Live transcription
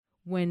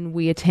When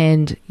we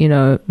attend,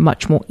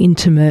 much more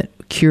intimate,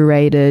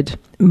 curated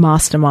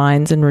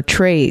masterminds and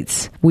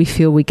retreats, we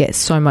feel we get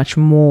so much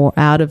more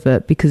out of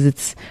it because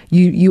it's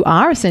you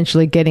are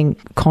essentially getting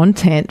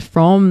content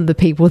from the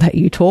people that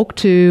you talk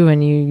to,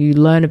 and you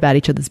learn about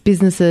each other's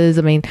businesses.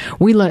 I mean,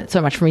 we learned so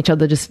much from each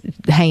other just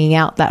hanging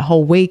out that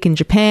whole week in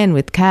Japan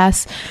with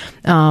Cass.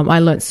 I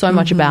learned so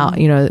much about,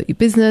 your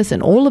business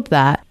and all of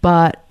that,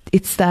 but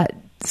it's that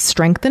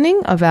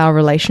strengthening of our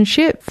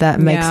relationship that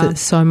makes it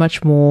so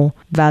much more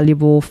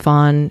valuable,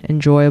 fun,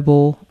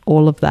 enjoyable,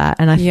 all of that.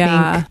 And I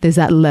think there's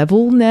that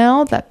level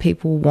now that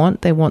people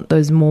want. They want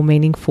those more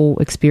meaningful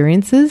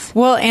experiences.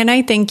 Well, and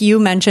I think you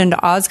mentioned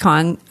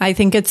OzCon. I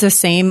think it's the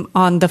same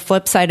on the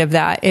flip side of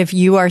that. If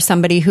you are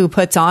somebody who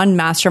puts on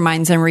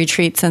masterminds and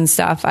retreats and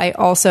stuff, I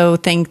also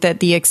think that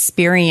the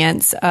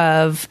experience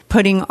of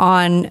putting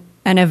on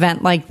an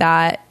event like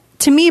that,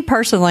 to me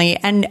personally,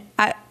 and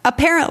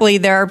apparently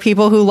there are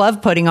people who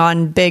love putting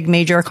on big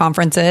major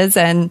conferences,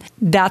 and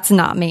that's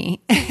not me.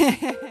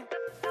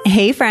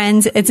 Hey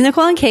friends, it's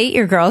Nicole and Kate,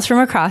 your girls from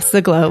across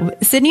the globe,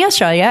 Sydney,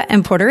 Australia,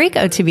 and Puerto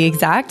Rico to be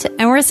exact,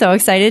 and we're so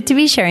excited to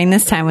be sharing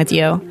this time with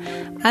you.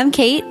 I'm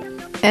Kate.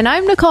 And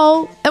I'm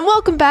Nicole, and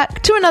welcome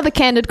back to another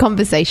candid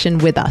conversation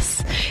with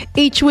us.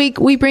 Each week,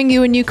 we bring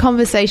you a new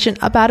conversation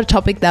about a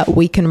topic that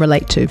we can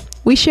relate to.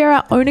 We share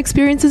our own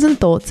experiences and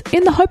thoughts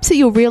in the hopes that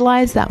you'll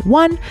realize that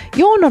 1,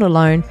 you're not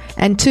alone,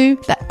 and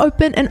 2, that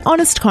open and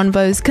honest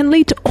convos can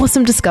lead to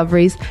awesome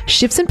discoveries,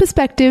 shifts in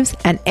perspectives,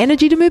 and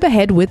energy to move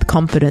ahead with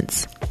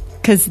confidence.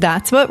 Because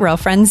that's what real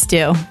friends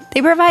do.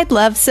 They provide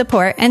love,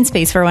 support, and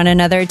space for one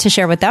another to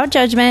share without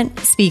judgment,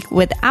 speak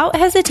without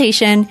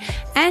hesitation,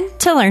 and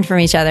to learn from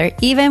each other,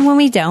 even when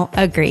we don't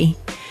agree.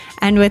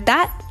 And with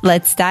that,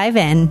 let's dive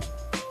in.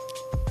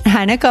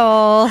 Hi,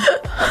 Nicole.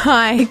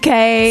 Hi,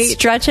 Kate.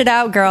 Stretch it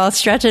out, girl.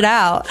 Stretch it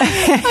out.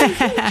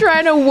 I'm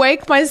trying to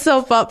wake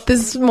myself up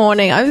this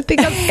morning. I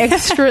think I'm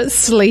extra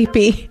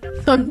sleepy.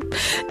 I'm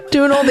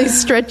doing all these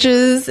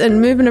stretches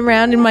and moving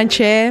around in my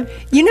chair.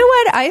 You know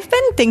what? I've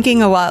been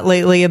thinking a lot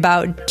lately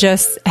about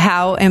just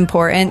how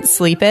important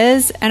sleep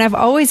is. And I've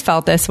always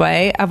felt this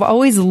way. I've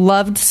always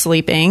loved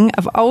sleeping.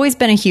 I've always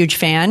been a huge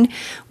fan.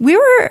 We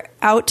were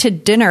out to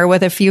dinner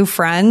with a few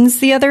friends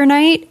the other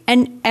night,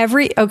 and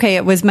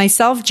it was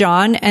myself,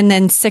 John, and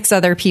then 6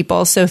 other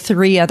people. So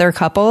 3 other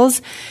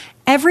couples.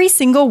 Every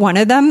single one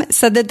of them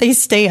said that they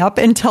stay up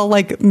until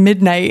like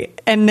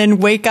midnight and then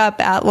wake up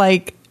at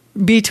like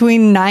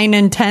between 9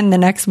 and 10 the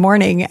next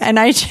morning. And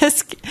I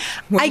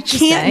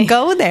can't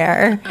go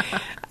there.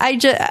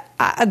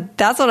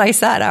 That's what I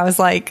said. I was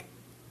like,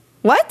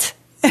 what?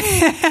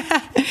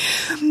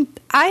 I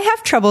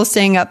have trouble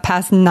staying up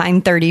past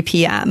 9:30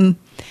 p.m.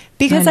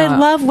 because I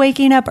love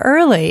waking up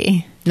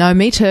early. No,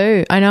 me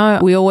too. I know.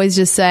 We always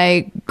just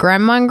say,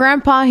 Grandma and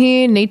Grandpa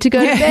here need to go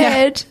to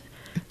bed.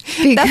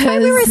 That's why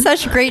we were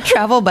such great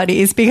travel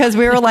buddies, because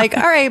we were like,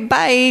 all right,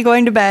 bye,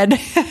 going to bed.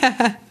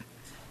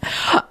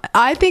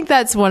 I think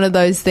that's one of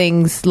those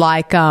things,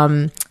 like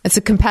it's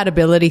a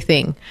compatibility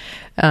thing.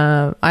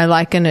 I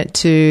liken it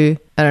to,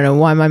 I don't know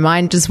why my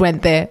mind just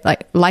went there,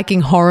 like liking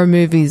horror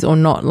movies or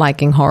not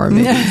liking horror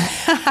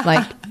movies.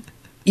 Like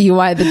you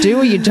either do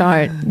or you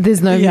don't.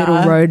 There's no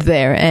middle road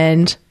there.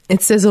 And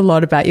it says a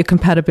lot about your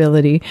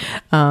compatibility,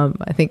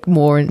 I think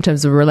more in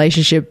terms of a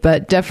relationship,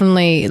 but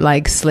definitely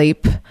like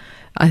sleep,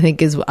 I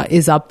think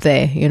is up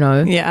there,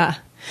 Yeah.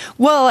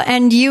 Well,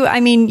 and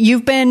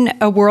you've been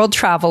a world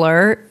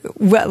traveler,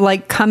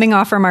 like coming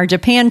off from our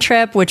Japan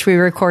trip, which we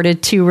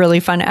recorded 2 really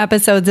fun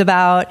episodes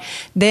about.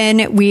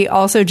 Then we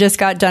also just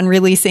got done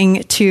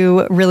releasing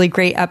 2 really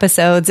great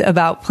episodes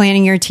about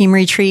planning your team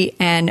retreat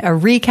and a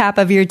recap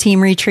of your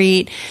team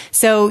retreat.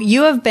 So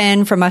you have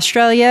been from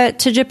Australia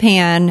to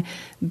Japan,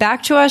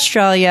 back to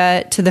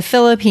Australia, to the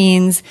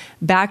Philippines,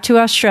 back to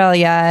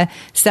Australia.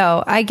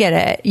 So I get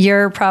it.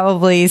 You're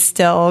probably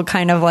still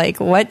kind of like,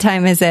 what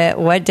time is it?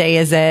 What day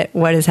is it?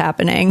 What is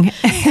happening?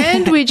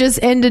 And we just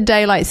ended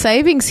daylight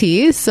savings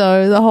here.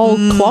 So the whole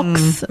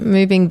clock's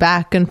moving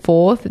back and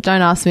forth.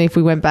 Don't ask me if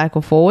we went back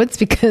or forwards,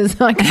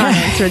 because I can't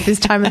answer at this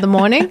time of the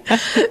morning.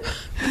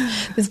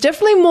 There's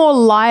definitely more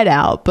light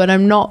out, but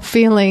I'm not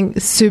feeling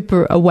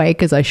super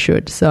awake as I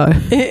should. So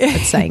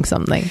that's saying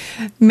something.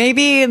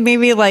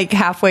 Maybe like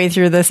halfway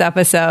through this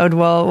episode,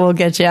 we'll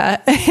get you.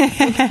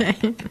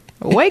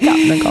 Wake up,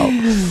 Nicole.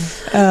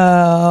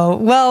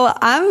 Well,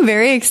 I'm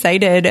very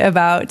excited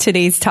about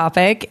today's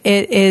topic.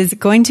 It is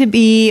going to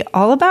be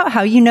all about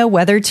how you know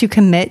whether to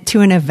commit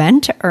to an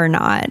event or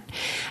not.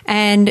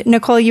 And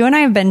Nicole, you and I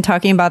have been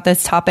talking about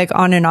this topic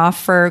on and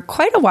off for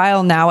quite a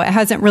while now. It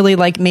hasn't really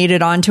like made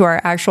it onto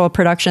our actual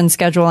production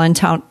schedule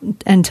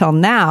until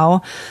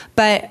now.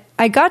 But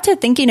I got to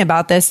thinking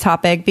about this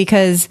topic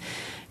because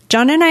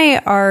John and I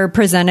are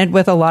presented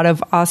with a lot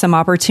of awesome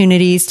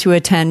opportunities to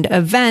attend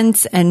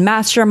events and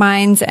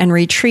masterminds and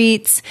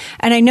retreats.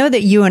 And I know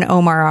that you and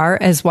Omar are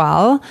as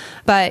well,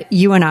 but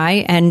you and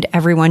I and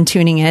everyone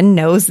tuning in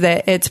knows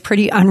that it's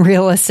pretty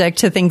unrealistic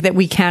to think that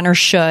we can or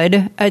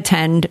should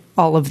attend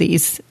all of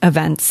these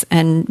events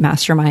and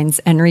masterminds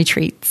and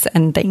retreats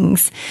and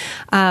things.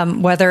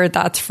 Whether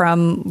that's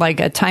from like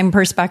a time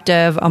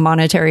perspective, a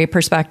monetary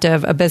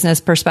perspective, a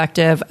business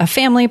perspective, a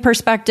family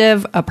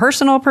perspective, a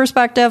personal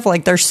perspective,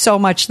 like there's so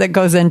much that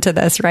goes into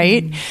this,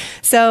 right?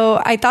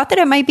 So I thought that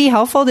it might be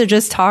helpful to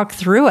just talk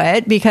through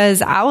it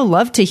because I would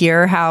love to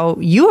hear how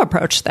you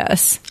approach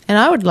this. And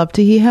I would love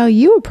to hear how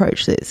you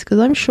approach this because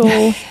I'm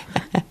sure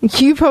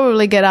you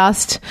probably get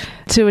asked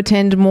to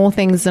attend more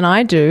things than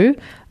I do.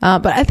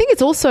 But I think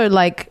it's also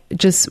like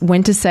just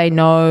when to say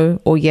no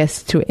or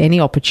yes to any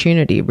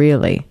opportunity,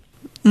 really.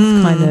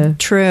 It's kind of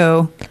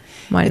true.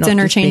 It's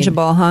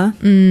interchangeable, huh?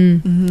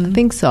 I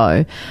think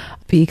so.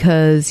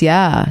 Because,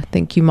 yeah, I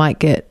think you might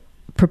get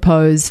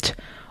proposed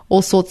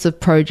all sorts of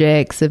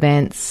projects,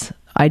 events,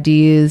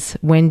 ideas.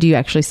 When do you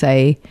actually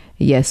say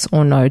yes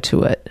or no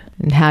to it?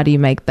 And how do you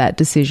make that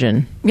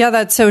decision? Yeah,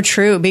 that's so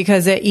true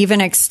because it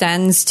even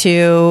extends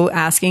to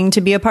asking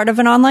to be a part of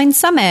an online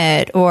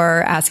summit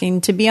or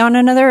asking to be on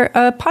another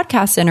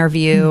podcast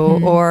interview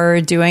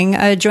or doing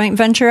a joint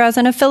venture as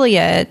an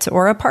affiliate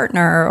or a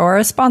partner or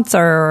a sponsor.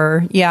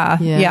 Or,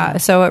 yeah.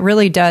 So it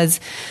really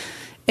does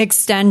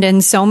extend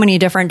in so many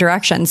different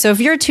directions. So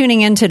if you're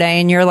tuning in today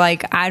and you're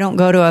like, I don't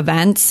go to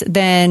events,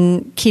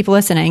 then keep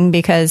listening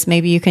because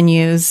maybe you can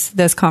use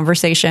this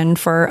conversation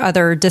for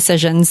other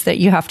decisions that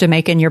you have to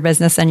make in your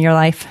business and your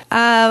life.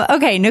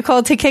 Okay,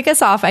 Nicole, to kick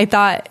us off, I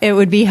thought it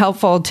would be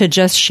helpful to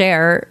just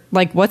share,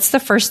 like, what's the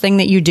first thing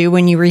that you do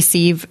when you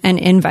receive an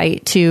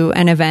invite to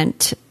an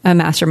event, a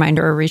mastermind,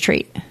 or a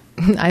retreat?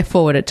 I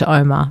forward it to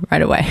Omar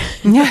right away.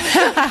 What do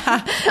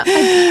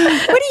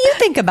you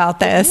think about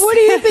this? What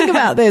do you think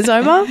about this,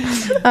 Omar?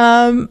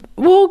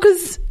 Well,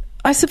 because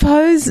I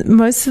suppose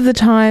most of the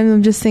time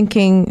I'm just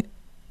thinking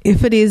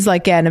if it is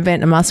like an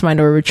event, a mastermind,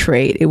 or a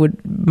retreat, it would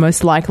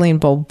most likely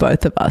involve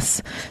both of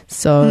us.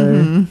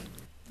 So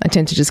I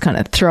tend to just kind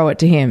of throw it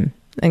to him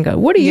and go,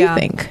 what do you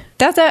think?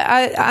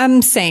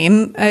 I'm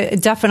same.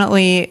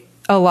 Definitely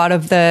a lot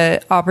of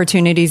the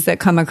opportunities that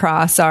come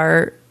across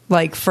are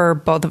like for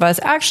both of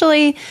us.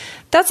 Actually,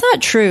 that's not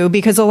true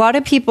because a lot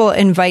of people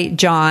invite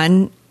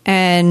John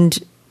and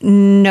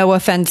no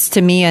offense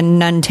to me and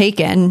none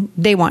taken,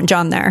 they want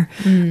John there.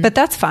 But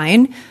that's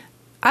fine.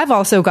 I've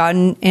also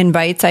gotten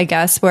invites, I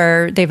guess,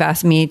 where they've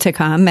asked me to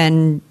come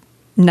and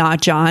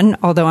not John,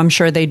 although I'm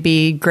sure they'd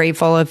be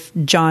grateful if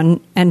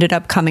John ended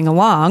up coming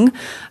along.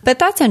 But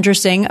that's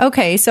interesting.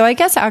 Okay, so I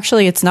guess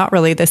actually it's not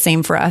really the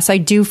same for us. I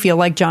do feel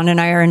like John and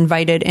I are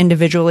invited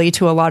individually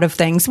to a lot of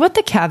things with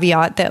the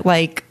caveat that,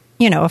 like,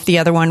 you know, if the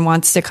other one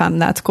wants to come,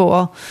 that's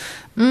cool.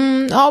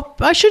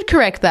 I should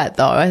correct that,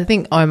 though. I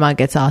think Omar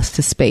gets asked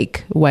to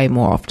speak way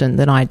more often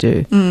than I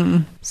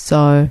do.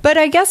 So, but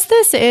I guess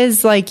this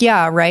is like,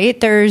 yeah, right?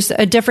 There's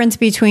a difference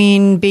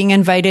between being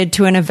invited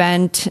to an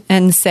event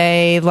and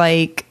say,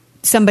 like,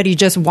 somebody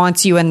just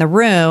wants you in the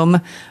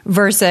room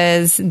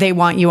versus they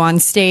want you on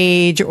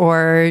stage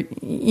or,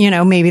 you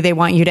know, maybe they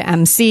want you to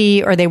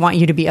MC or they want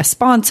you to be a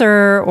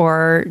sponsor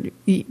or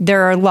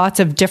there are lots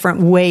of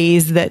different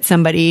ways that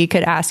somebody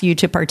could ask you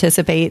to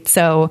participate.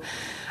 So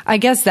I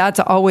guess that's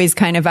always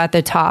kind of at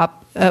the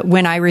top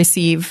when I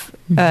receive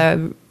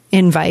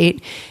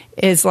invite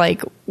is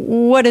like,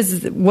 what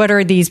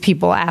are these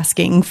people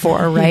asking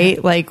for,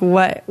 right? Like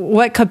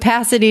what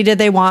capacity do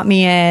they want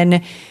me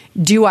in?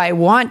 Do I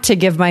want to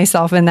give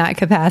myself in that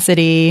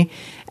capacity?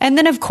 And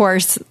then, of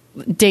course,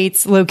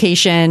 dates,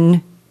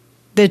 location,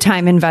 the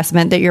time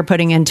investment that you're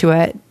putting into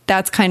it.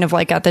 That's kind of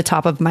like at the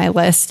top of my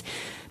list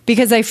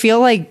because I feel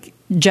like,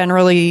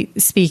 generally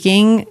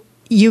speaking,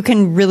 you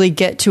can really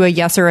get to a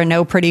yes or a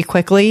no pretty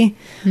quickly.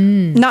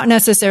 Not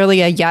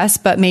necessarily a yes,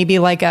 but maybe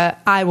like a,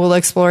 I will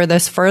explore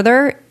this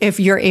further if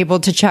you're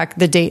able to check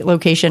the date,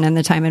 location, and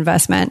the time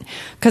investment.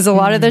 Because a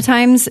lot of the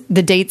times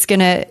the date's going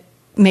to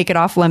make it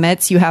off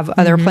limits. You have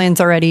other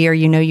plans already, or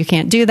you know you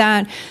can't do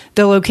that.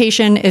 The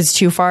location is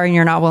too far and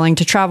you're not willing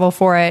to travel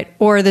for it,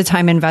 or the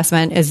time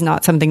investment is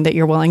not something that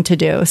you're willing to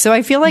do. So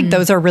I feel like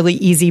those are really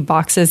easy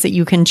boxes that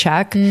you can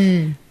check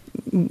in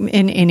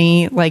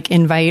any like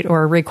invite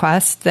or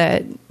request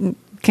that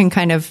can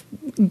kind of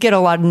get a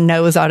lot of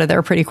no's out of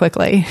there pretty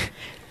quickly.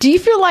 Do you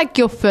feel like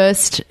your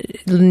first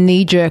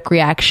knee-jerk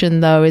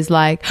reaction, though, is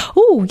like,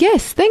 oh,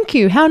 yes, thank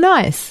you, how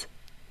nice?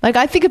 Like,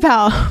 I think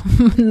about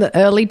the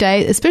early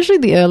days, especially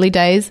the early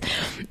days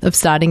of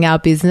starting our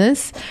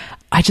business.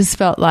 I just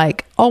felt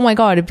like, oh my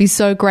God, it'd be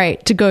so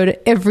great to go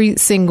to every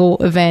single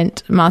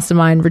event,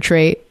 mastermind,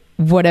 retreat,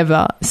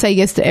 whatever, say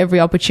yes to every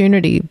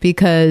opportunity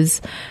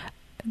because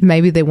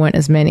maybe there weren't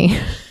as many.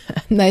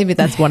 Maybe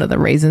that's one of the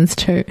reasons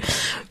too.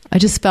 I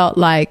just felt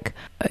like,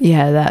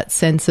 yeah, that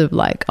sense of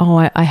like,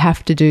 oh, I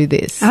have to do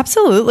this.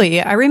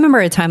 Absolutely. I remember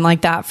a time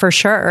like that for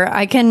sure.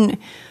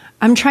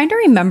 I'm trying to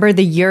remember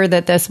the year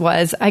that this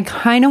was. I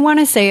kind of want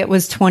to say it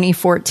was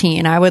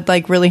 2014. I would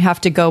like really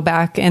have to go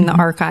back in the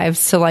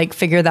archives to like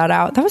figure that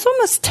out. That was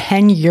almost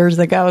 10 years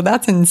ago.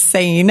 That's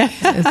insane.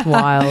 It's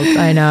wild.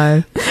 I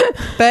know.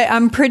 But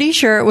I'm pretty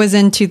sure it was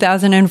in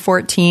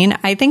 2014.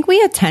 I think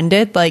we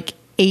attended like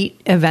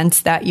 8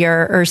 events that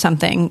year or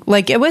something.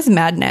 Like, it was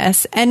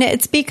madness. And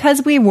it's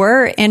because we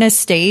were in a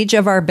stage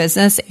of our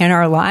business and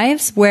our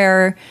lives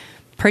where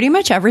pretty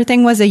much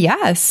everything was a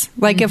yes.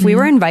 Like, if we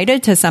were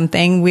invited to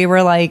something, we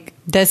were like,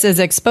 this is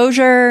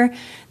exposure.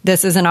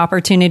 This is an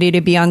opportunity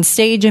to be on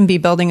stage and be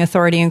building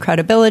authority and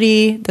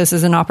credibility. This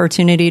is an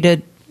opportunity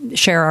to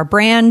share our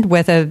brand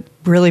with a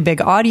really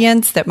big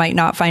audience that might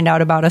not find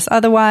out about us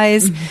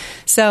otherwise.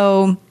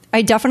 So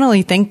I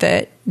definitely think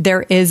that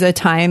there is a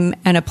time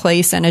and a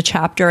place and a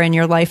chapter in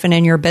your life and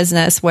in your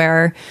business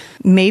where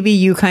maybe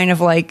you kind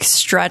of like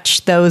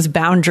stretch those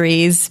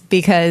boundaries,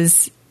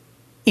 because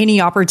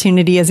any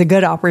opportunity is a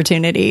good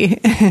opportunity.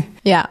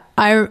 Yeah.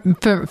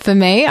 For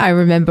me, I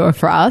remember,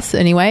 for us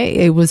anyway,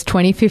 it was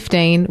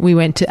 2015. We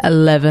went to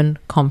 11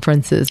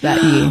 conferences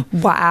that year.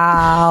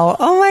 Wow.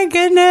 Oh my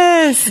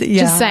goodness.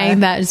 Yeah. Just saying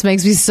that just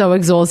makes me so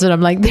exhausted.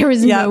 I'm like, there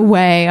is no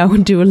way I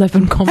would do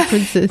 11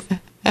 conferences.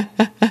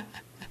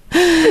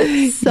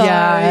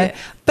 Yeah.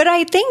 But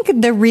I think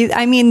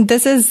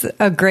this is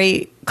a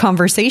great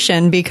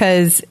conversation,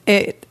 because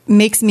it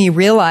makes me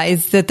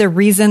realize that the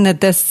reason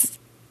that this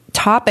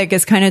topic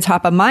is kind of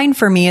top of mind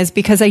for me is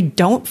because I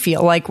don't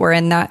feel like we're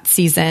in that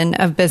season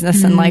of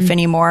business and life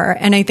anymore.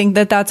 And I think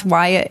that that's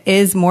why it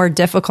is more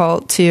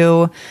difficult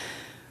to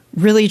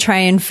really try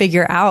and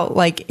figure out,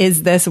 like,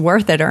 is this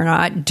worth it or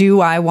not?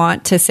 Do I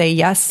want to say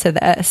yes to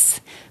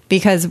this?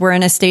 Because we're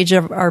in a stage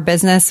of our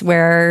business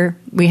where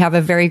we have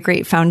a very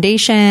great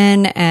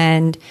foundation.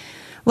 And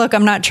look,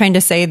 I'm not trying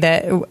to say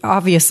that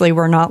obviously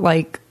we're not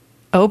like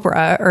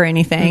Oprah or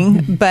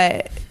anything,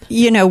 but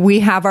we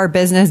have our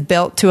business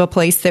built to a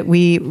place that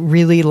we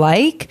really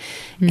like.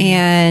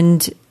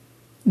 And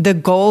the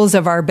goals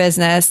of our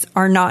business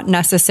are not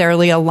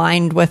necessarily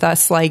aligned with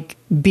us, like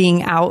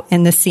being out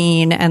in the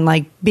scene and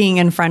like being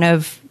in front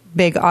of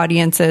big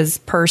audiences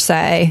per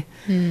se.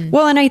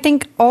 Well, and I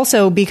think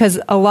also because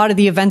a lot of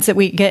the events that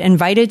we get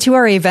invited to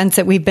are events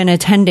that we've been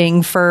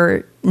attending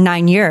for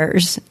 9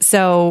 years.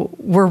 So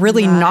we're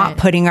really not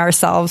putting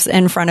ourselves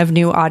in front of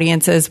new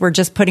audiences. We're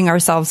just putting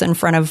ourselves in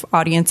front of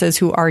audiences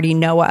who already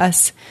know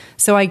us.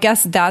 So I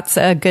guess that's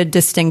a good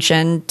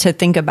distinction to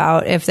think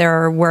about. If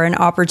there were an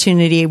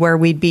opportunity where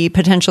we'd be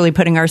potentially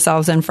putting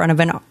ourselves in front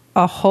of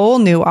a whole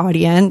new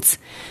audience,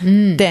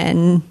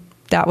 then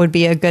that would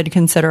be a good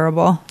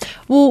considerable.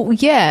 Well,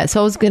 yeah. So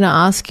I was going to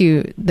ask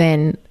you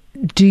then,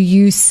 do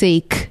you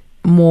seek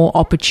more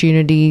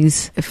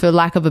opportunities, for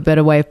lack of a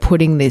better way of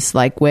putting this,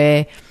 like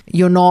where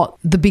you're not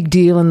the big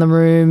deal in the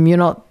room, you're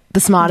not the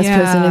smartest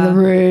person in the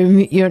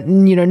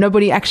room,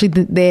 nobody actually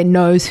there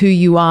knows who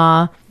you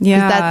are.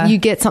 Yeah. That you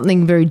get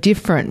something very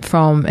different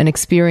from an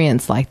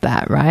experience like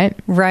that, right?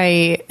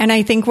 Right. And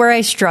I think where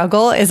I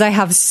struggle is I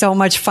have so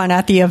much fun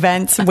at the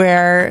events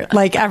where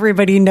like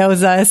everybody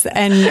knows us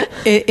and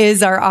it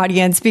is our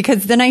audience,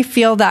 because then I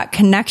feel that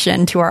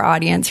connection to our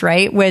audience,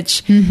 right?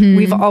 Which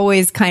we've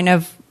always kind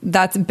of,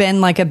 that's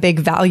been like a big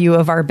value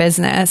of our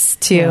business,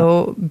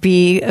 to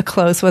be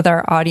close with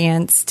our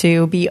audience,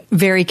 to be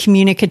very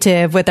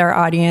communicative with our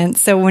audience.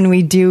 So when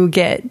we do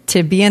get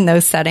to be in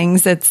those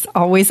settings, it's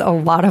always a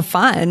lot of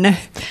fun.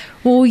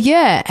 Well,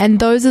 yeah. And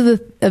those are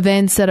the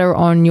events that are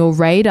on your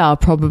radar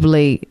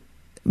probably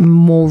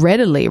more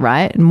readily,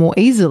 right? And more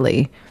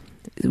easily.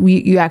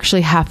 You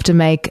actually have to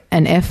make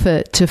an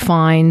effort to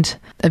find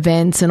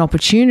events and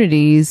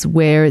opportunities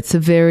where it's a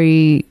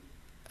very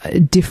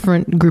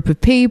different group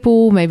of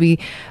people, maybe,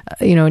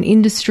 an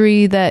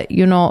industry that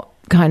you're not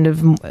kind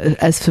of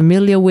as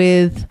familiar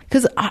with.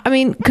 Because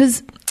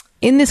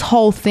in this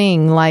whole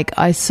thing, like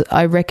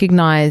I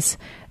recognize,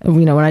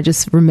 when I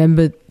just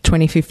remember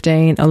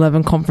 2015,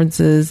 11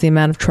 conferences, the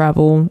amount of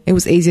travel, it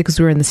was easier because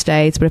we were in the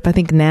States. But if I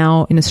think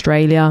now in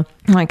Australia,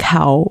 like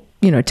how,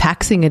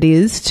 taxing it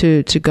is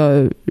to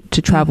go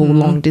to travel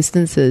long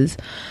distances,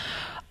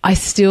 I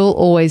still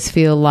always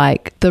feel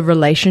like the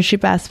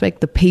relationship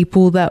aspect, the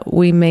people that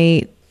we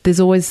meet, there's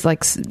always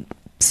like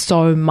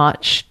so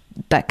much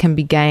that can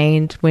be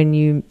gained when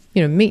you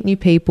meet new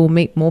people,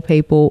 meet more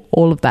people,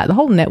 all of that. The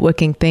whole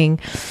networking thing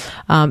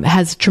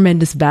has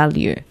tremendous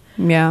value.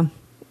 Yeah.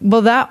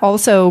 Well, that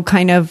also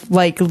kind of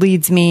like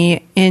leads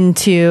me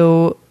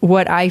into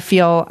what I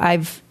feel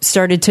I've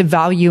started to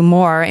value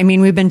more. I mean,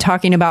 we've been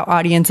talking about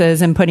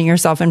audiences and putting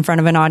yourself in front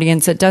of an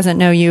audience that doesn't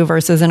know you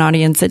versus an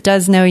audience that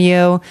does know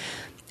you.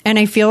 And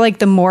I feel like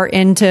the more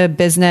into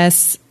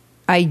business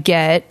I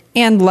get,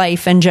 and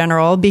life in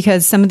general,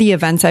 because some of the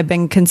events I've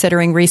been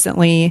considering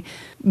recently,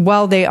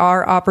 while they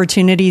are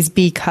opportunities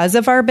because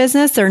of our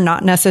business, they're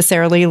not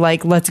necessarily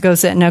like, let's go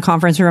sit in a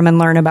conference room and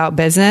learn about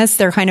business.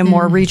 They're kind of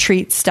more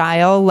retreat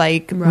style,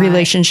 like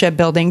relationship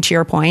building, to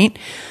your point,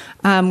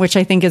 which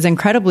I think is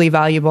incredibly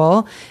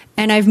valuable.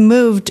 And I've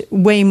moved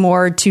way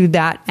more to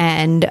that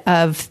end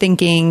of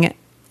thinking,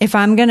 if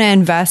I'm going to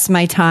invest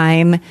my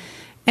time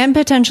and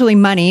potentially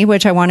money,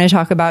 which I want to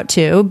talk about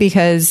too,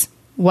 because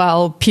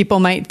while people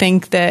might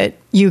think that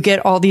you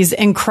get all these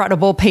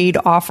incredible paid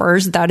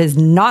offers, that is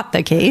not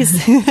the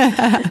case.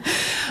 That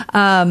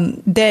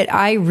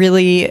I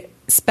really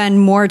spend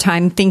more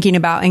time thinking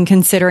about and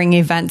considering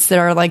events that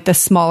are like the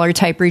smaller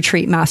type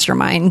retreat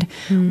mastermind,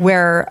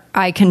 where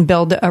I can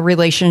build a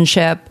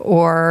relationship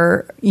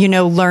or,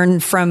 learn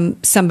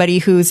from somebody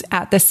who's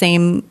at the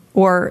same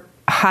or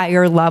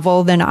higher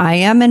level than I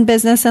am in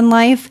business and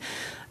life,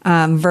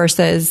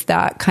 versus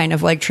that kind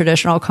of like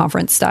traditional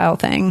conference style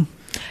thing.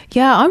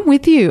 Yeah, I'm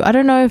with you. I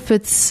don't know if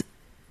it's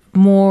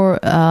more,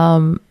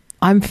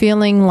 I'm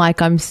feeling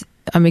like I'm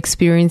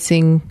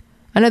experiencing,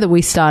 I know that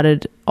we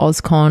started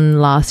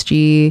OzCon last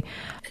year,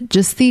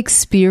 just the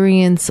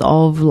experience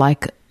of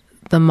like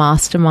the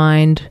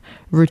mastermind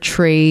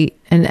retreat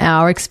and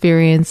our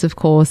experience, of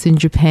course, in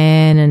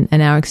Japan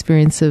and our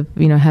experience of,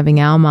 having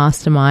our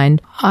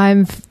mastermind.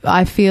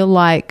 I feel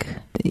like,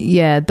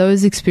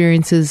 those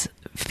experiences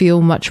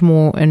feel much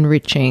more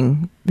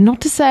enriching.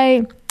 Not to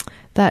say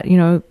that,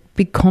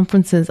 big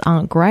conferences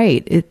aren't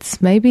great.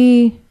 It's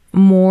maybe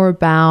more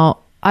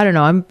about, I don't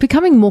know, I'm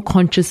becoming more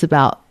conscious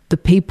about the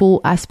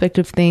people aspect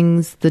of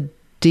things, the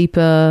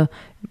deeper,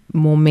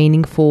 more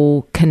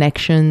meaningful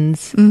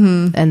connections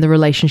and the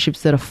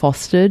relationships that are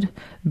fostered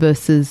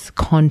versus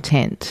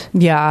content.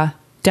 Yeah,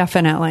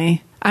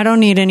 definitely. I don't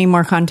need any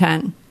more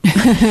content.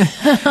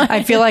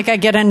 I feel like I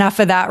get enough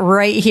of that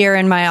right here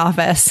in my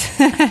office.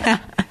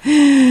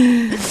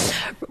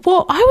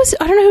 Well, I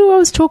don't know who I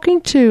was talking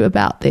to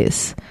about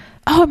this.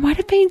 Oh, it might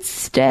have been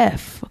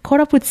Steph. I caught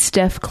up with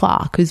Steph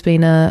Clark, who's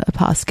been a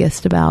past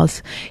guest of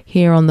ours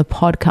here on the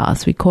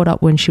podcast. We caught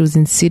up when she was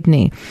in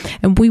Sydney.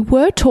 And we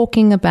were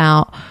talking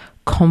about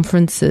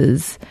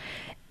conferences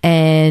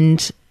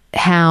and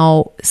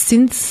how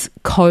since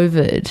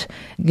COVID,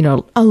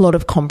 a lot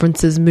of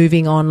conferences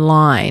moving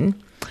online.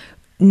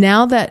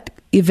 Now that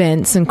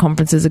events and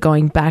conferences are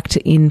going back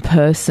to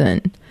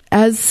in-person,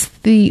 as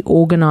the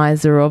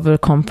organizer of a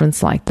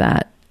conference like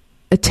that,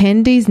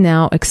 attendees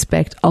now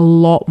expect a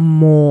lot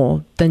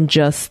more than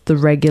just the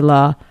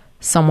regular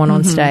someone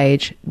on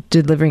stage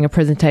delivering a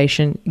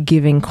presentation,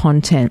 giving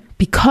content,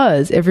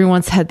 because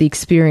everyone's had the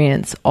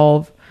experience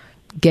of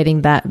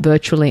getting that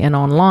virtually and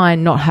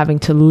online, not having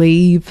to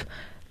leave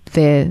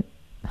their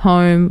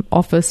home,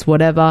 office,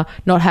 whatever,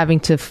 not having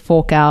to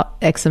fork out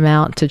X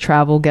amount to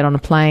travel, get on a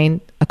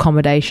plane,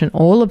 accommodation,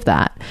 all of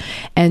that.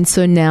 And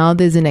so now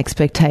there's an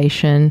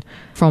expectation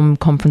from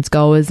conference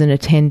goers and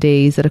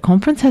attendees that a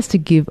conference has to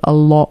give a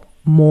lot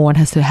more and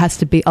has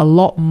to be a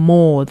lot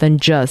more than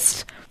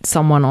just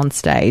someone on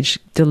stage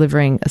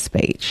delivering a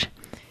speech.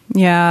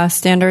 Yeah,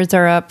 standards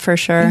are up for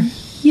sure.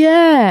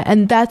 Yeah,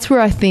 and that's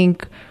where I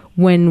think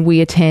when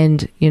we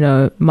attend,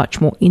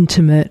 much more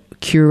intimate,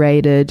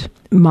 curated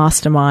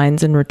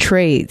masterminds and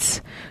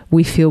retreats,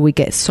 we feel we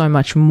get so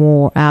much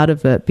more out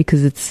of it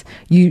because it's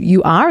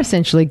you are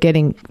essentially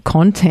getting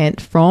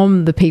content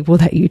from the people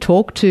that you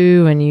talk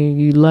to, and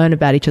you learn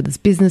about each other's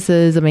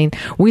businesses. I mean,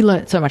 we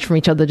learned so much from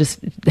each other just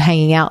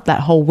hanging out that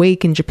whole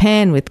week in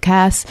Japan with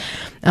Cass.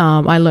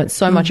 I learned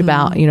so much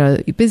about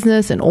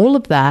business and all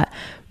of that,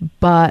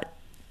 but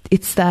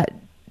it's that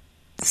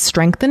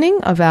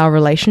strengthening of our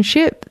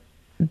relationship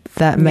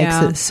that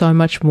makes it so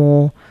much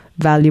more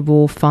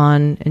valuable,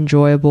 fun,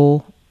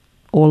 enjoyable,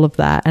 all of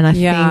that. And I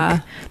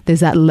think there's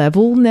that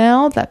level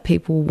now that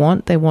people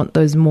want. They want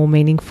those more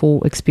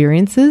meaningful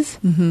experiences.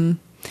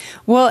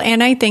 Well,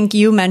 and I think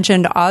you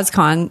mentioned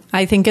OzCon.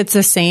 I think it's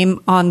the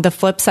same on the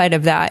flip side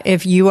of that.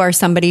 If you are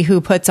somebody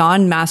who puts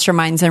on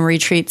masterminds and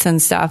retreats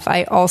and stuff,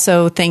 I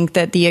also think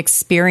that the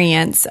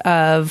experience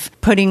of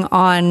putting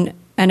on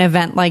an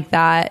event like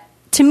that,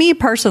 to me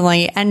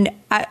personally, and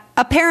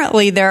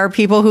apparently there are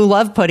people who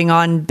love putting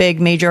on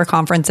big major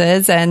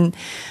conferences, and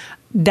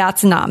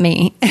that's not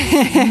me.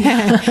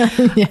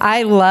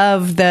 I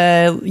love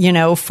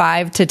the,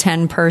 5 to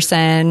 10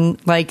 person,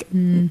 like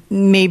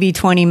maybe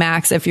 20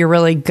 max if you're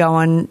really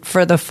going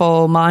for the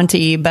full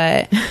Monty.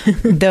 But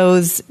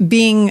those,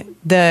 being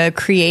the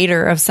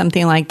creator of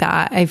something like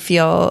that, I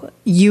feel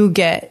you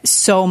get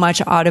so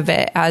much out of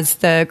it as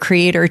the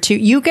creator too.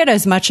 You get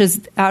as much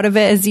out of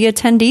it as the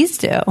attendees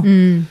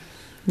do.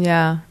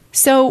 Yeah.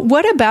 So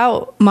what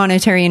about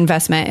monetary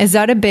investment? Is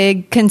that a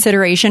big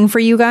consideration for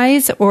you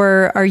guys?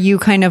 Or are you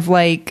kind of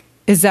like,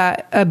 is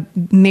that a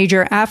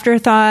major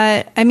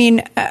afterthought? I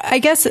mean, I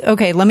guess,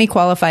 okay, let me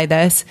qualify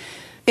this.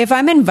 If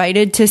I'm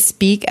invited to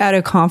speak at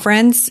a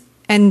conference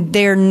and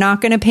they're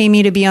not going to pay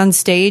me to be on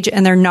stage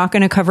and they're not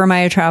going to cover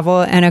my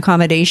travel and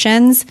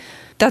accommodations,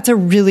 that's a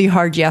really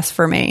hard yes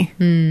for me.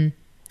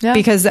 Yeah.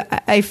 Because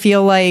I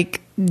feel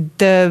like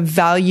the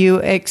value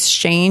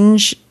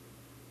exchange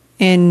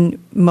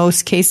in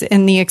most cases,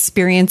 in the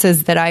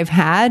experiences that I've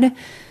had,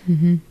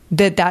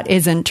 that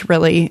isn't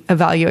really a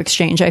value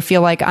exchange. I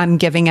feel like I'm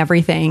giving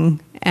everything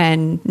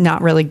and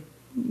not really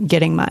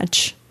getting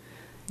much.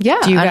 Yeah.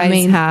 Do you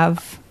guys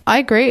have... I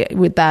agree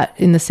with that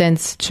in the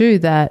sense too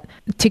that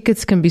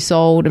tickets can be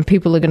sold and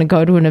people are going to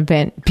go to an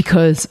event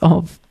because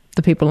of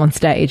the people on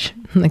stage.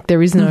 Like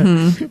there is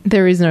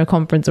no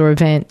conference or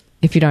event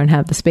if you don't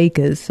have the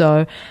speakers.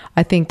 So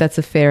I think that's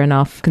a fair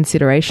enough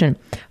consideration.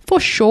 For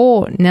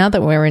sure, now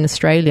that we're in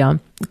Australia,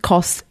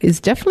 cost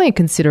is definitely a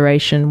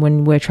consideration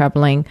when we're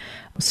traveling.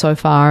 so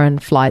far,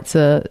 and flights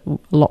are a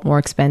lot more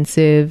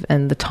expensive,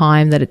 and the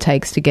time that it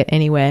takes to get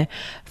anywhere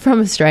from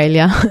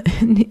Australia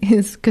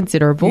is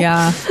considerable.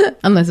 Yeah.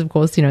 Unless, of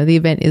course, you know, the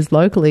event is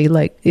locally,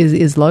 like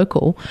is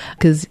local.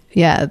 Because,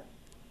 yeah,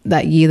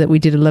 that year that we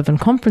did 11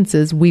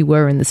 conferences, we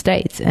were in the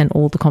States, and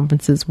all the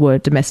conferences were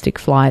domestic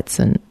flights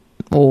and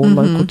all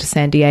local to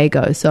San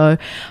Diego. So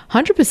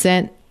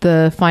 100%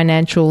 the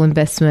financial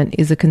investment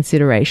is a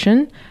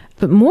consideration,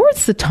 but more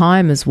it's the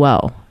time as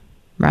well,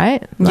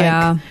 right? Like,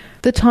 yeah.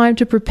 The time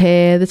to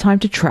prepare, the time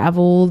to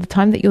travel, the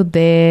time that you're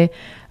there.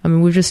 I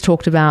mean, we've just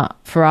talked about,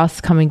 for us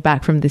coming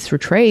back from this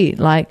retreat,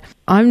 like,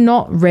 I'm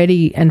not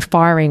ready and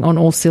firing on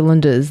all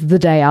cylinders the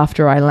day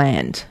after I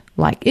land.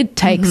 Like, it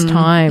takes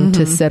time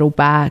to settle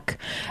back,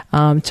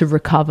 to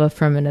recover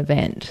from an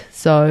event.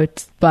 So,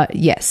 but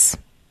yes,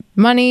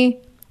 money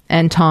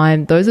and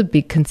time, those are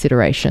big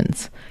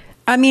considerations.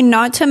 I mean,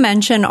 not to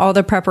mention all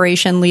the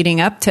preparation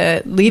leading up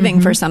to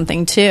leaving for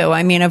something too.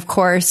 I mean, of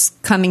course,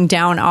 coming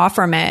down off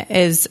from it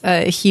is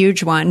a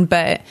huge one,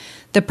 but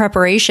the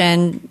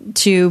preparation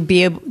to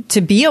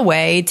be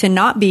away, to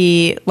not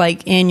be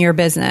like in your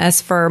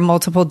business for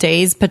multiple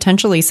days,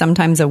 potentially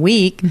sometimes a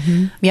week.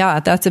 Yeah,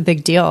 that's a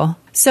big deal.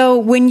 So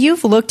when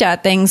you've looked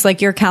at things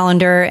like your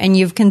calendar and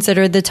you've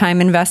considered the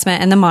time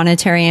investment and the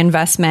monetary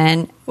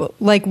investment,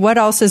 like, what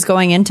else is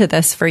going into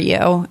this for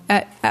you?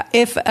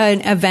 If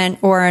an event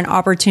or an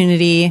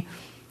opportunity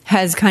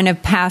has kind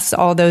of passed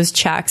all those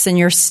checks and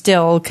you're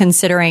still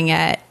considering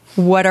it,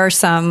 what are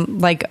some,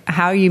 like,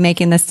 how are you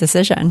making this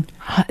decision?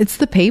 It's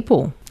the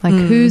people, like,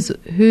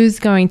 who's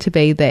going to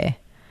be there.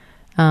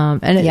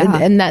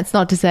 And that's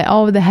not to say,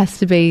 oh, there has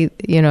to be,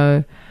 you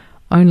know,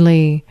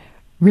 only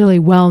really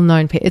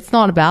well-known people. It's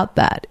not about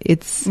that.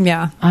 It's,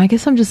 I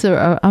guess I'm just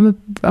I'm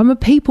a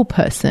people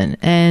person,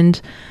 and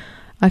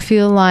I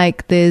feel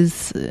like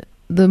the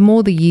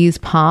more the years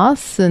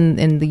pass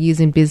and the years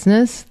in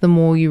business, the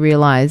more you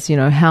realize, you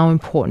know, how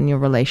important your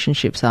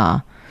relationships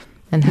are,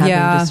 and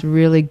having just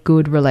really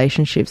good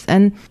relationships.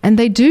 And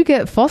they do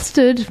get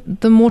fostered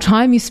the more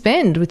time you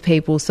spend with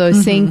people. So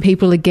seeing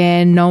people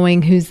again,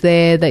 knowing who's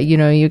there, that, you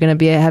know, you're going to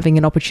be having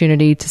an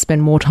opportunity to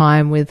spend more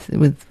time with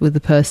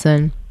the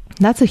person.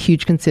 That's a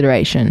huge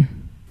consideration.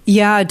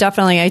 Yeah,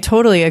 definitely. I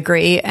totally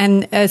agree.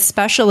 And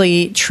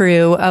especially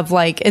true of,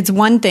 like, it's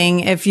one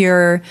thing if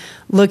you're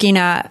looking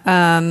at,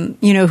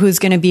 you know, who's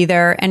going to be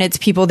there, and it's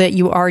people that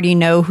you already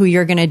know who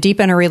you're going to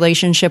deepen a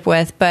relationship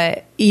with.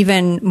 But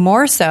even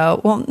more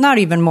so, well, not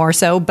even more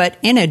so, but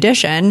in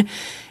addition,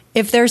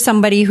 if there's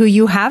somebody who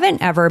you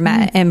haven't ever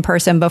met in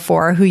person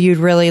before, who you'd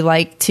really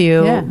like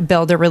to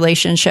build a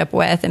relationship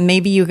with, and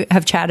maybe you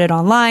have chatted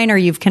online or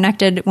you've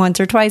connected once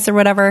or twice or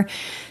whatever,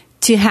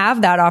 to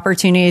have that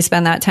opportunity to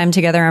spend that time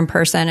together in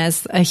person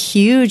is a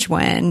huge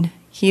win.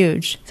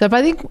 Huge. So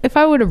if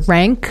I were to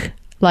rank,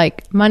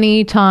 like,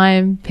 money,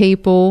 time,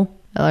 people,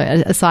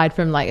 aside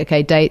from, like,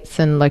 okay, dates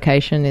and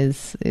location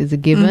is a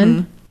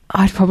given,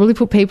 I'd probably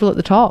put people at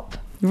the top.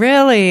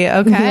 Really?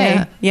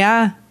 Okay.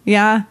 Yeah.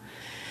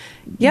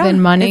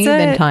 Then money,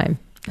 then time.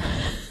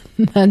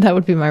 And that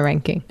would be my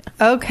ranking.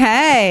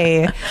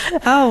 Okay.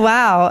 Oh,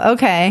 wow.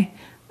 Okay.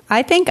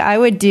 I think I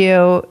would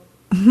do,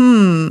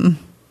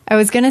 I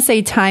was going to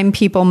say time,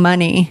 people,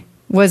 money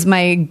was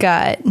my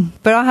gut,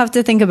 but I'll have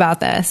to think about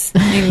this.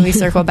 Maybe we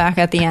circle back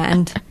at the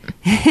end.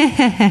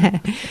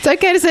 It's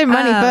okay to say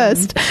money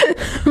first.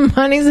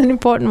 Money's an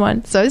important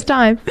one. So is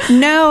time.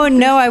 No,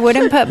 I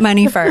wouldn't put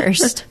money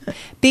first,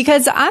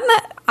 because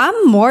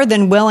I'm more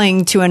than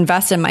willing to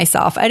invest in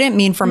myself. I didn't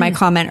mean for my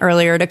comment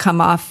earlier to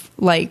come off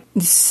like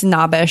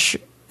snobbish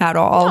at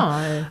all,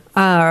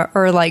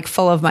 or like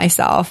full of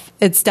myself.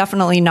 It's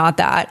definitely not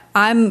that.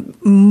 I'm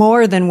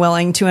more than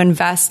willing to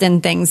invest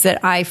in things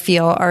that I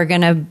feel are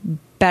going to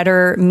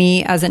better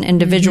me as an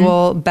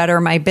individual, better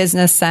my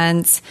business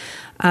sense,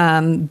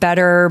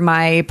 better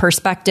my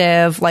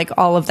perspective, like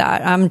all of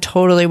that. I'm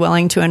totally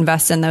willing to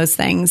invest in those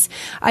things.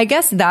 I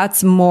guess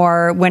that's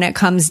more when it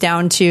comes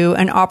down to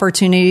an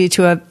opportunity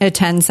to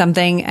attend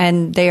something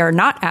and they are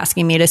not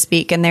asking me to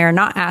speak and they are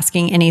not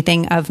asking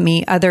anything of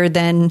me other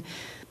than,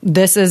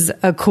 this is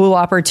a cool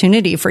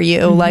opportunity for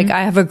you. Like,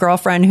 I have a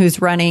girlfriend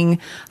who's running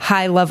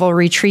high level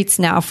retreats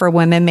now for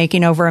women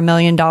making over $1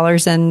 million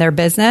in their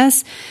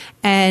business.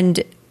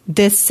 And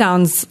this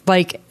sounds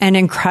like an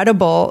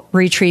incredible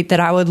retreat that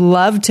I would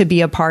love to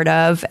be a part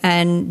of.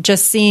 And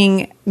just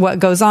seeing what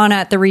goes on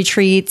at the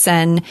retreats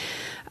and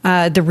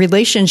the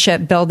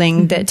relationship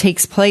building that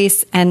takes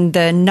place, and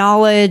the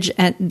knowledge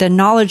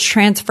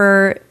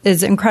transfer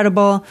is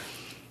incredible.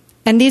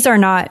 And these are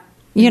not,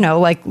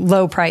 like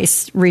low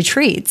price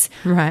retreats.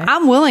 Right.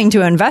 I'm willing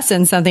to invest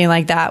in something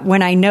like that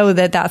when I know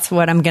that that's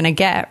what I'm going to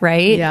get.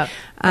 Right. Yep.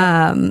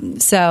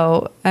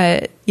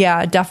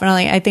 Yeah,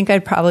 definitely. I think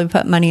I'd probably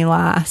put money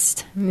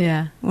last.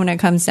 Yeah. When it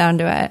comes down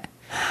to it.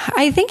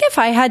 I think if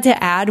I had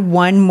to add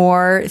one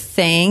more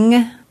thing,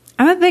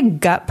 I'm a big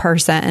gut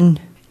person.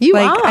 You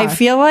like, are. I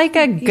feel like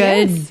a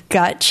good Yes.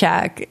 gut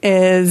check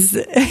is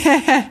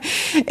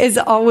is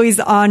always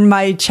on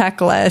my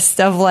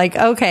checklist of like,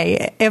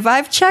 okay, if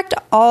I've checked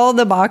all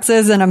the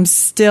boxes and I'm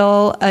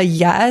still a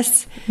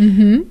yes,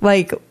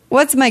 like,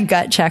 what's my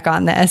gut check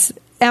on this?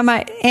 Am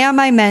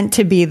I meant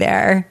to be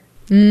there?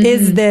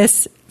 Is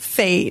this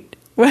fate?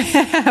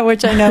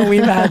 Which I know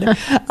we've had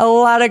a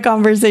lot of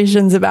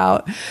conversations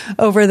about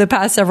over the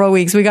past several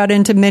weeks. We got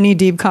into many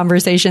deep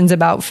conversations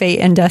about fate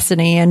and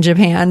destiny in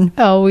Japan.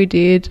 Oh, we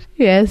did.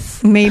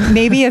 Yes.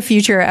 Maybe a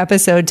future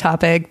episode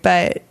topic,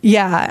 but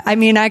yeah, I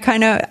mean, I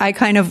kind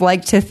of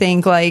like to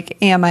think like,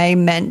 am I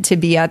meant to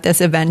be at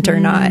this event or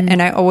not?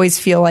 And I always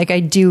feel like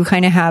I do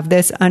kind of have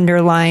this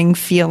underlying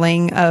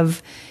feeling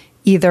of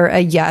either a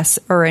yes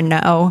or a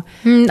no.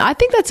 I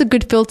think that's a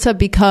good filter,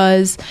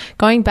 because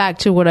going back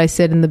to what I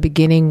said in the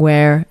beginning,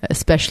 where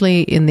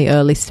especially in the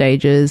early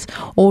stages,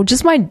 or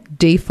just my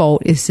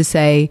default is to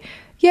say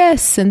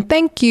yes and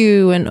thank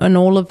you and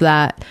all of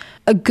that,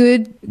 a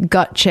good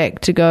gut check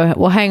to go,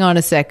 well, hang on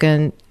a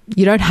second.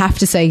 You don't have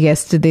to say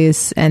yes to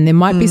this, and there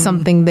might be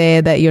something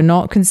there that you're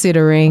not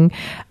considering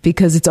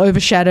because it's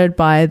overshadowed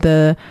by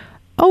the,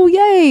 oh,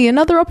 yay,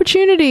 another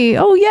opportunity.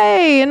 Oh,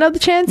 yay, another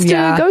chance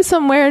to go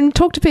somewhere and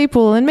talk to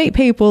people and meet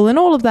people and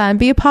all of that and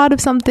be a part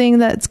of something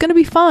that's going to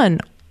be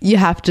fun. You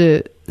have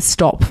to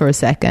stop for a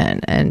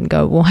second and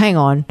go, well, hang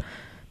on.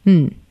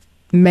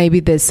 Maybe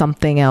there's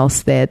something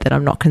else there that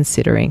I'm not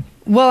considering.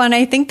 Well, and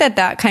I think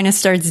that kind of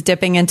starts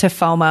dipping into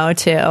FOMO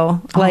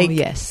too. Like,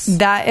 yes.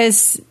 That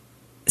is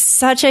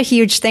such a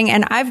huge thing.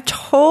 And I've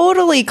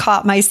totally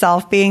caught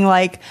myself being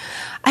like,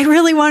 I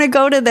really want to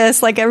go to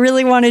this. Like, I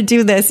really want to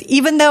do this,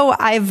 even though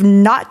I've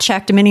not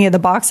checked many of the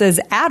boxes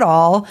at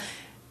all.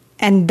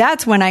 And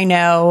that's when I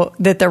know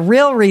that the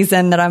real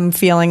reason that I'm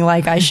feeling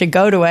like I should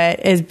go to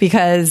it is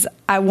because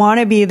I want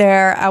to be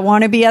there. I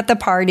want to be at the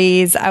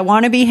parties. I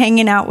want to be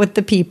hanging out with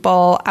the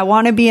people. I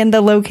want to be in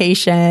the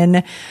location.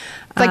 It's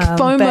like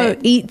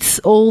FOMO eats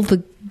all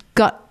the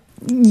gut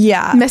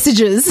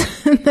messages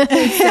that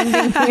it's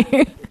sending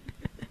you.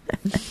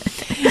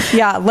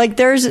 Yeah, like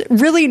there's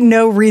really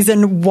no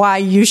reason why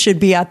you should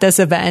be at this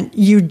event.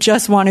 You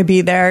just want to be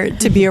there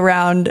to be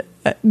around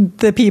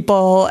the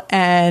people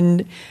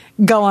and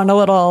go on a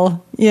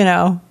little,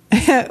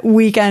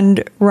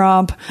 weekend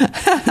romp.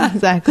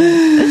 Exactly.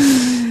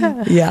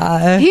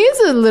 Yeah. Here's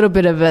a little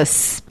bit of a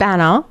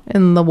spanner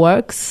in the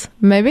works,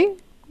 maybe.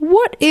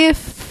 What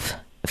if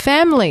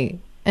family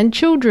and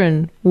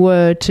children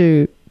were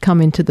to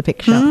come into the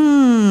picture?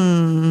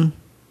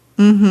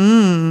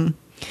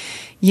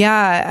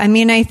 Yeah, I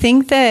mean, I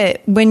think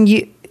that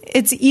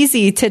it's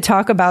easy to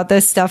talk about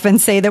this stuff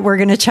and say that we're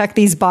going to check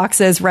these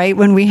boxes, right?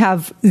 When we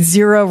have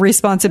zero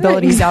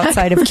responsibilities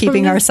outside of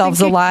keeping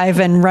ourselves alive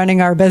and running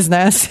our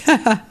business.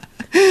 I'm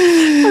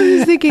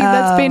just thinking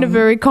that's been a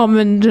very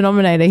common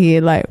denominator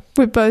here. Like,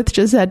 we both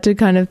just had to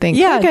kind of think,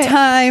 okay,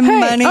 time,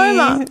 money.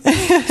 Oma, do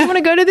you want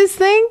to go to this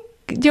thing?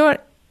 Do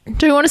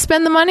we want to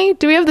spend the money?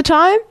 Do we have the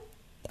time?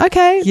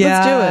 Okay,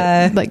 let's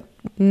do it. Like,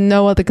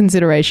 no other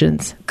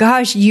considerations.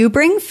 Gosh, you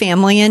bring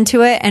family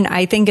into it, and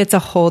I think it's a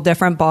whole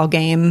different ball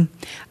game.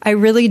 I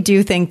really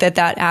do think that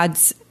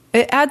adds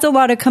a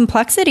lot of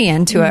complexity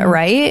into it,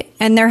 right?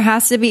 And there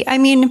has to be, I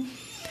mean,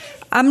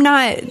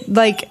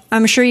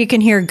 I'm sure you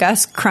can hear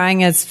Gus crying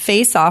his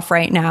face off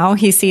right now.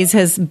 He sees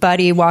his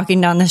buddy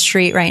walking down the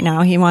street right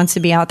now. He wants to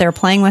be out there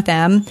playing with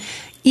him.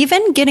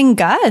 Even getting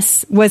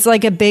Gus was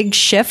like a big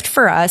shift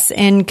for us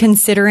in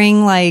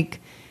considering, like,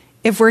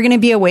 if we're going to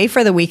be away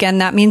for the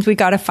weekend, that means we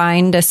got to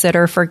find a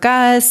sitter for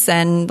Gus,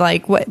 and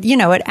like, what,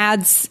 it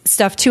adds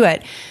stuff to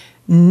it.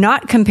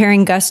 Not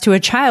comparing Gus to a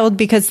child,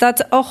 because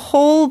that's a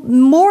whole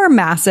more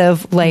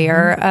massive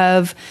layer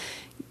of,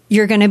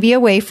 you're going to be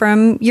away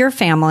from your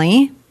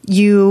family.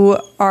 You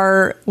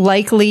are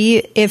likely,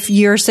 if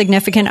your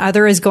significant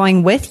other is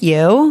going with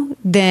you,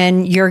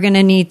 then you're going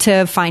to need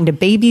to find a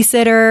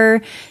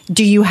babysitter.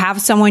 Do you have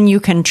someone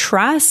you can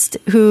trust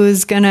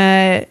who's going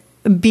to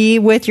be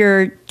with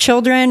your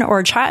children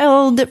or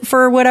child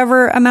for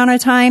whatever amount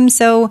of time?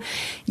 So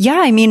yeah,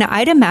 I mean,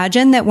 I'd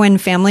imagine that when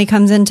family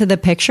comes into the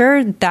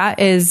picture, that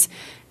is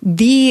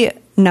the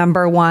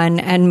number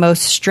one and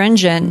most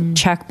stringent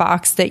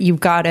checkbox that you've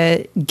got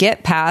to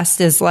get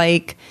past, is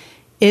like,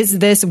 is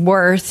this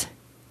worth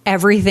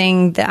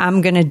everything that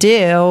I'm going to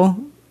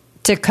do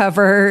to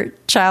cover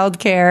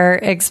childcare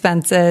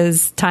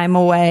expenses, time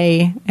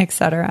away,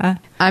 etc.?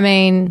 I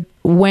mean,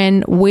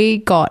 when we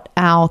got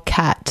our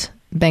cat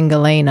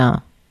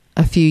Bengalina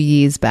a few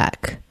years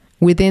back,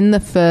 within the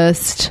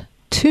first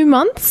 2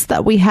 months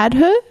that we had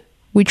her,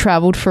 we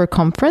traveled for a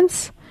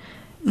conference,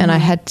 and I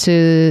had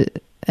to,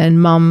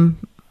 and Mum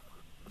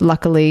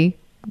luckily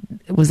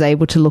was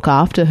able to look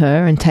after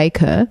her and take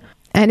her.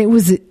 And it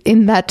was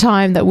in that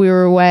time that we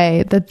were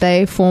away that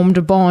they formed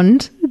a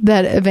bond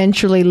that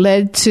eventually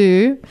led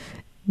to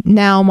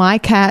now my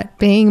cat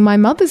being my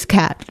mother's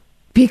cat,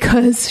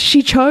 because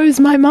she chose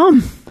my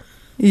mum.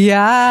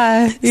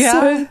 Yeah.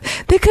 So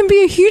there can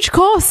be a huge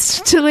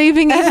cost to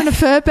leaving even a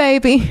fur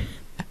baby.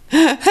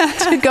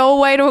 to go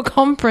away to a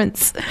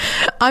conference.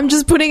 I'm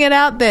just putting it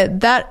out there.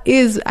 That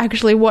is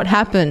actually what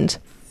happened.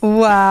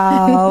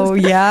 Wow.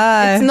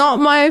 Yeah. It's not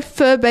my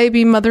fur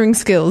baby mothering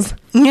skills.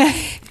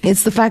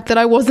 It's the fact that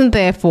I wasn't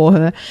there for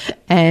her.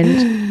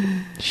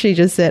 And she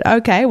just said,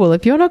 okay, well,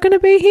 if you're not going to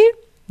be here,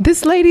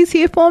 this lady's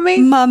here for me.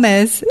 Mum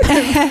is.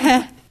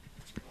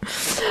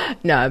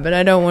 No, but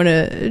I don't want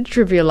to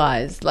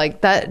trivialize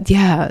like that.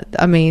 Yeah.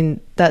 I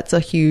mean, that's a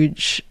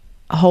huge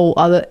whole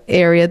other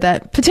area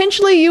that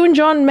potentially you and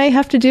John may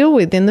have to deal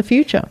with in the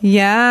future.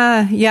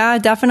 Yeah,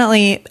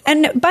 definitely.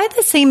 And by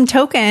the same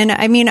token,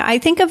 I mean, I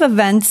think of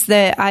events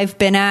that I've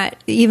been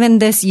at even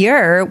this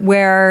year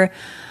where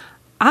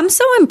I'm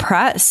so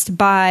impressed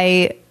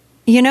by,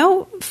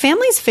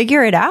 families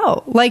figure it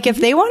out. Like if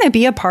they want to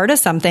be a part of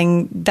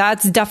something,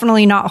 that's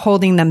definitely not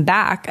holding them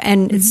back.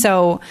 And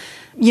so,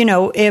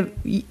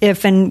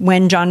 if and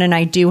when John and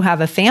I do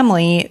have a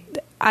family,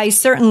 I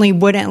certainly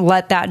wouldn't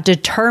let that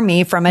deter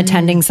me from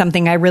attending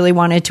something I really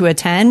wanted to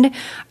attend.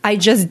 I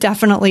just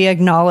definitely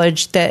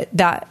acknowledge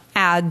that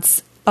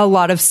adds a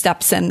lot of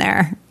steps in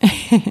there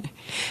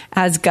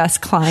as Gus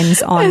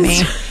climbs on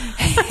me.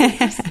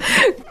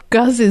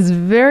 Gus is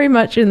very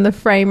much in the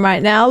frame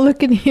right now.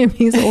 Look at him.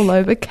 He's all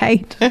over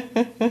Kate.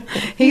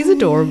 He's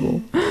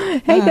adorable.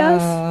 Hey,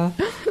 Gus.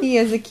 He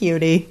is a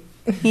cutie.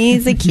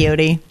 He's a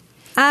cutie.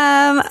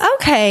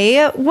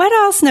 Okay. What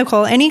else,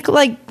 Nicole? Any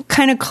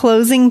kind of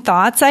closing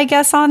thoughts, I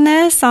guess, on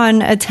this,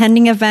 on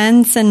attending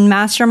events and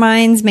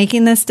masterminds,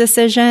 making this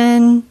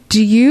decision?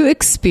 Do you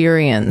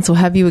experience or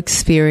have you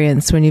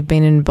experienced when you've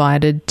been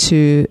invited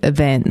to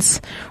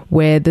events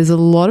where there's a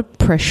lot of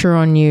pressure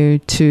on you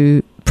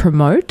to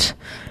promote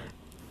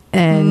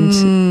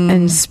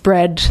and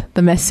spread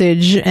the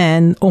message,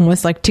 and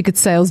almost like ticket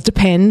sales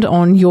depend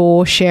on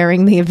your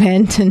sharing the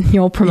event and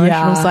your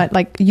promotional site?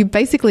 Like you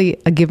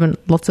basically are given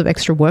lots of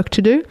extra work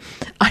to do.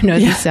 I know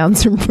this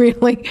sounds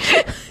really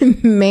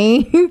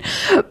mean,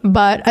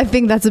 but I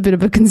think that's a bit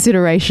of a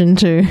consideration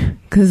too,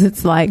 because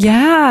it's like,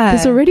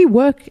 there's already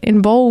work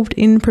involved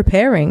in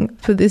preparing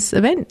for this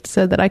event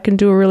so that I can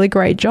do a really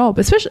great job.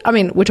 Especially, I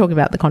mean, we're talking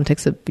about the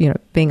context of,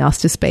 being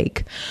asked to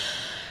speak.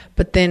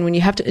 But then when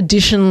you have to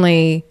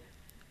additionally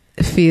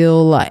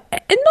feel like,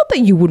 and not that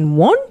you wouldn't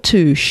want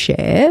to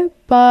share,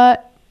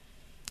 but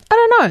I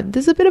don't know,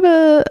 there's a bit of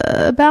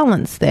a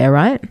balance there,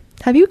 right?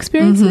 Have you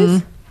experienced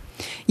this?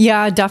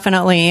 Yeah,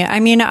 definitely.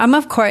 I mean,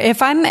 of course,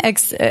 if I'm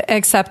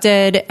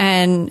accepted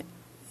and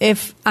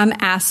if I'm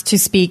asked to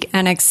speak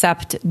and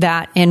accept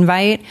that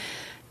invite,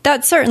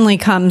 that certainly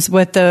comes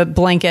with the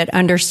blanket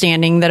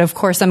understanding that, of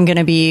course, I'm going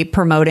to be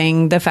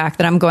promoting the fact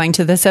that I'm going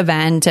to this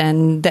event.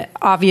 And that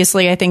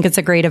obviously, I think it's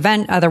a great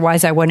event.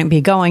 Otherwise, I wouldn't be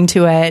going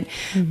to it.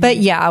 But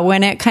yeah,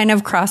 when it kind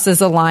of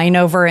crosses a line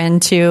over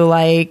into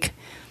like,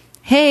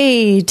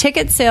 hey,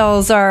 ticket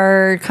sales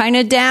are kind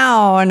of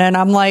down. And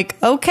I'm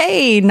like,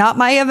 okay, not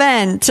my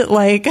event.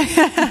 Like,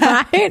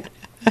 right?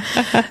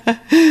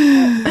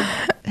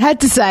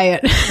 Had to say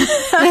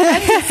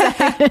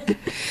it.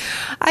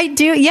 I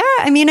do. Yeah.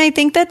 I mean, I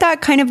think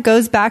that kind of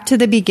goes back to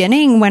the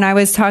beginning when I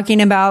was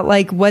talking about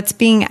like what's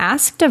being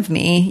asked of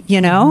me,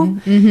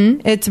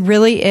 It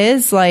really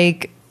is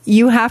like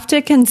you have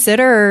to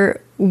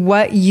consider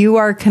what you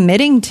are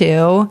committing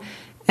to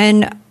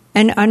and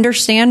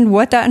understand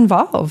what that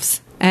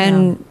involves.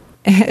 And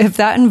if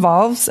that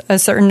involves a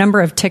certain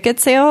number of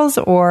ticket sales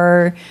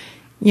or,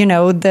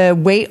 the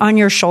weight on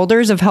your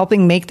shoulders of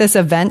helping make this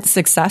event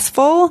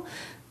successful,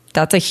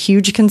 that's a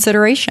huge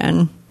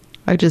consideration.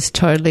 I just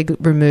totally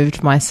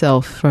removed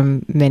myself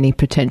from many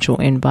potential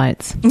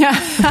invites. That's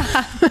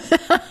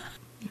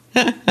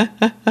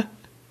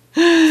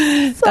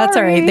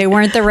all right. They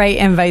weren't the right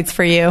invites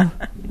for you.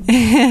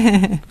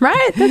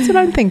 Right? That's what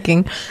I'm thinking.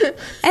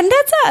 And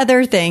that's the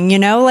other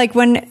thing, like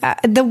when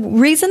the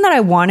reason that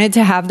I wanted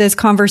to have this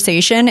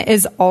conversation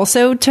is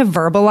also to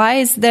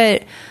verbalize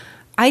that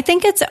I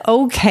think it's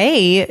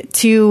okay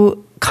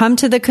to come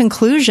to the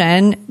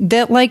conclusion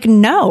that like,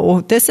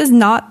 no, this is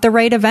not the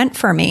right event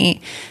for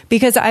me,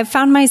 because I've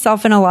found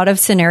myself in a lot of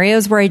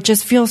scenarios where I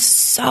just feel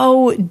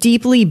so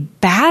deeply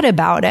bad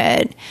about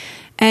it.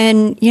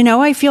 And,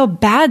 I feel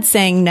bad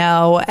saying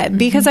no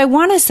because I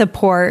want to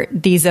support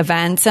these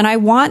events and I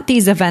want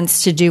these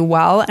events to do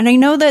well. And I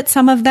know that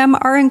some of them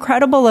are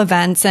incredible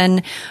events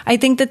and I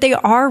think that they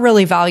are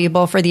really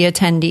valuable for the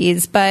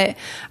attendees, but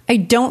I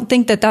don't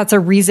think that that's a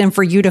reason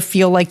for you to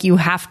feel like you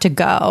have to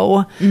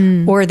go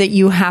or that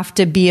you have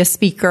to be a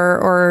speaker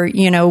or,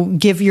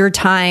 give your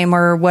time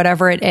or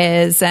whatever it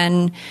is.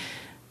 And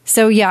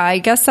so, yeah, I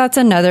guess that's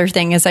another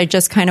thing is I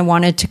just kind of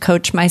wanted to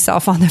coach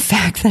myself on the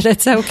fact that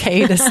it's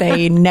okay to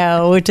say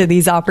no to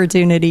these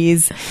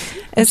opportunities,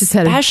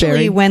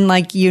 especially when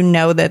like,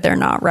 that they're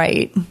not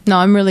right. No,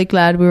 I'm really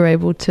glad we were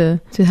able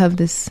to have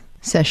this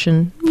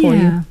session for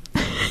you.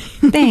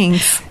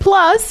 Thanks.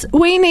 Plus,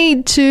 we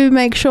need to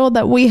make sure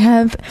that we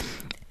have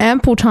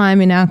ample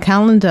time in our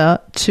calendar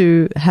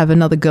to have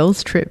another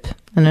girls' trip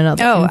and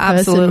another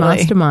in-person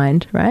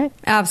mastermind, right?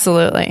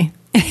 Absolutely.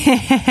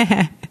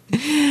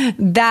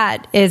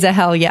 That is a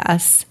hell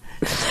yes.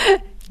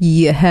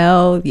 Yeah,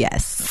 hell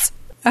yes.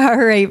 All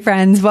right,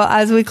 friends. Well,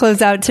 as we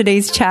close out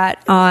today's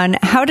chat on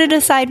how to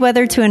decide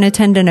whether to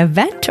attend an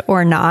event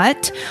or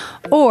not,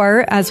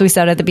 or as we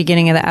said at the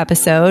beginning of the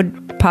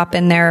episode, pop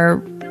in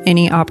there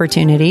any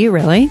opportunity,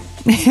 really.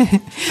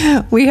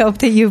 We hope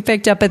that you've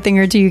picked up a thing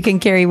or two you can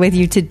carry with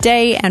you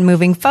today and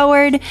moving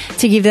forward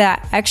to give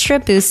that extra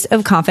boost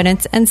of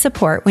confidence and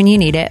support when you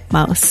need it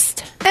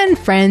most. And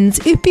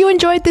friends, if you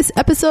enjoyed this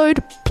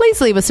episode, please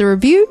leave us a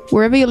review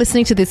wherever you're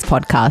listening to this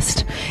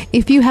podcast.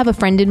 If you have a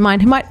friend in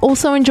mind who might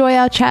also enjoy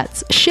our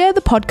chats, share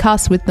the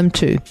podcast with them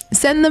too.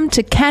 Send them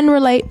to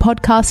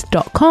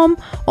canrelatepodcast.com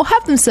or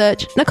have them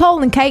search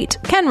Nicole and Kate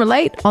Can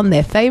Relate on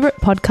their favorite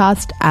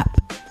podcast app.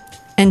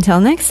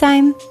 Until next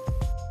time.